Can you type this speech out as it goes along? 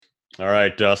All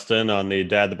right, Dustin, on the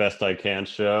Dad the Best I Can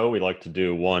show, we like to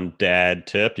do one dad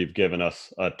tip. You've given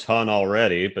us a ton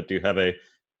already, but do you have a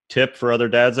tip for other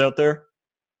dads out there?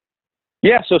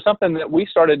 Yeah, so something that we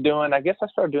started doing, I guess I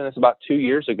started doing this about 2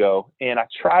 years ago, and I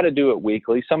try to do it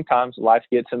weekly. Sometimes life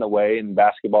gets in the way and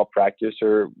basketball practice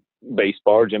or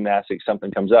baseball or gymnastics,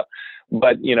 something comes up.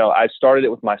 But, I started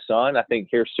it with my son. I think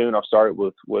here soon I'll start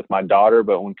it with my daughter.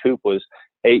 But when Coop was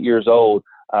 8 years old,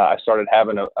 I started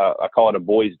having I call it a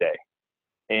boys' day.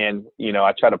 And,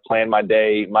 I try to plan my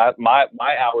day. My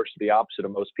hours are the opposite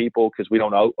of most people because we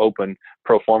don't open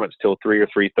Performance till 3 or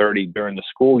 3:30 during the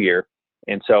school year.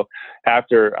 And so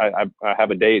after I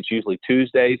have a day, it's usually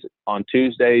Tuesdays. On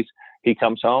Tuesdays, he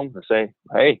comes home and say,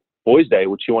 "Hey, boys' day,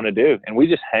 what you want to do?" And we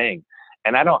just hang.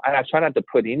 And I try not to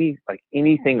put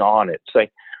anything on it. Say,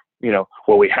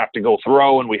 well, we have to go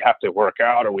throw and we have to work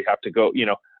out or we have to go.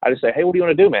 I just say, "Hey, what do you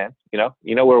want to do, man?"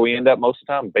 Where we end up most of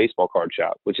the time, baseball card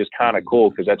shop, which is kind of cool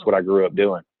because that's what I grew up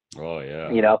doing. Oh,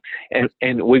 yeah.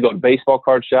 And we go to baseball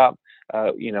card shop.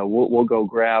 We'll go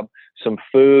grab some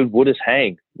food. We'll just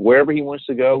hang wherever he wants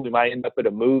to go. We might end up at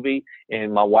a movie,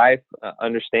 and my wife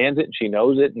understands it and she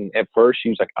knows it. And at first she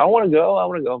was like, "I want to go. I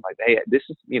want to go." I'm like, "Hey, this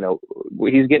is,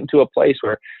 he's getting to a place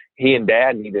where he and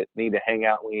Dad need to hang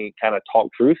out. And we kind of talk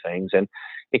through things, and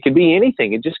it could be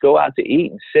anything. And just go out to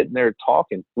eat and sit in there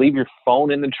talking. Leave your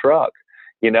phone in the truck.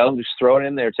 Just throw it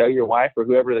in there. Tell your wife or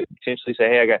whoever that potentially say,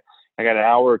 "Hey, I got an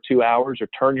hour or 2 hours," or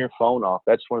turn your phone off.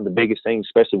 That's one of the biggest things,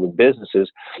 especially with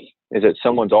businesses, is that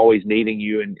someone's always needing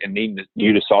you and needing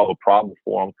you to solve a problem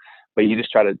for them. But you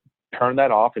just try to turn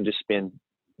that off and just spend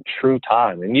true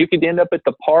time. And you could end up at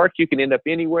the park, you can end up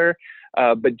anywhere,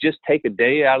 but just take a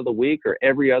day out of the week or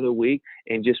every other week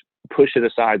and just push it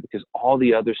aside because all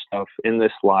the other stuff in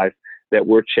this life that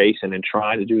we're chasing and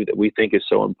trying to do that we think is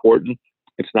so important,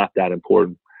 it's not that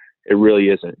important. It really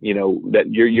isn't.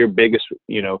 That your biggest,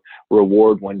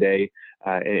 reward one day,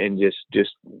 and just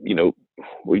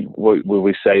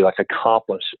we say like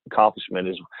accomplishment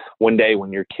is one day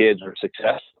when your kids are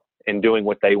successful in doing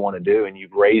what they want to do, and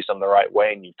you've raised them the right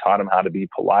way, and you've taught them how to be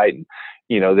polite, and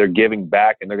they're giving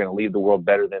back, and they're going to leave the world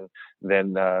better than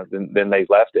they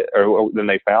left it or than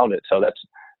they found it. So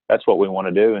that's what we want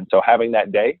to do. And so having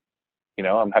that day.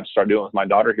 I'm have to start doing it with my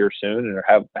daughter here soon,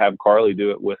 and have Carly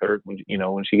do it with her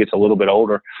when she gets a little bit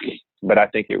older. But I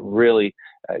think it really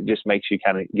just makes you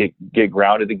kind of get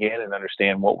grounded again and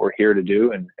understand what we're here to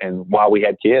do and why we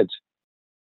had kids.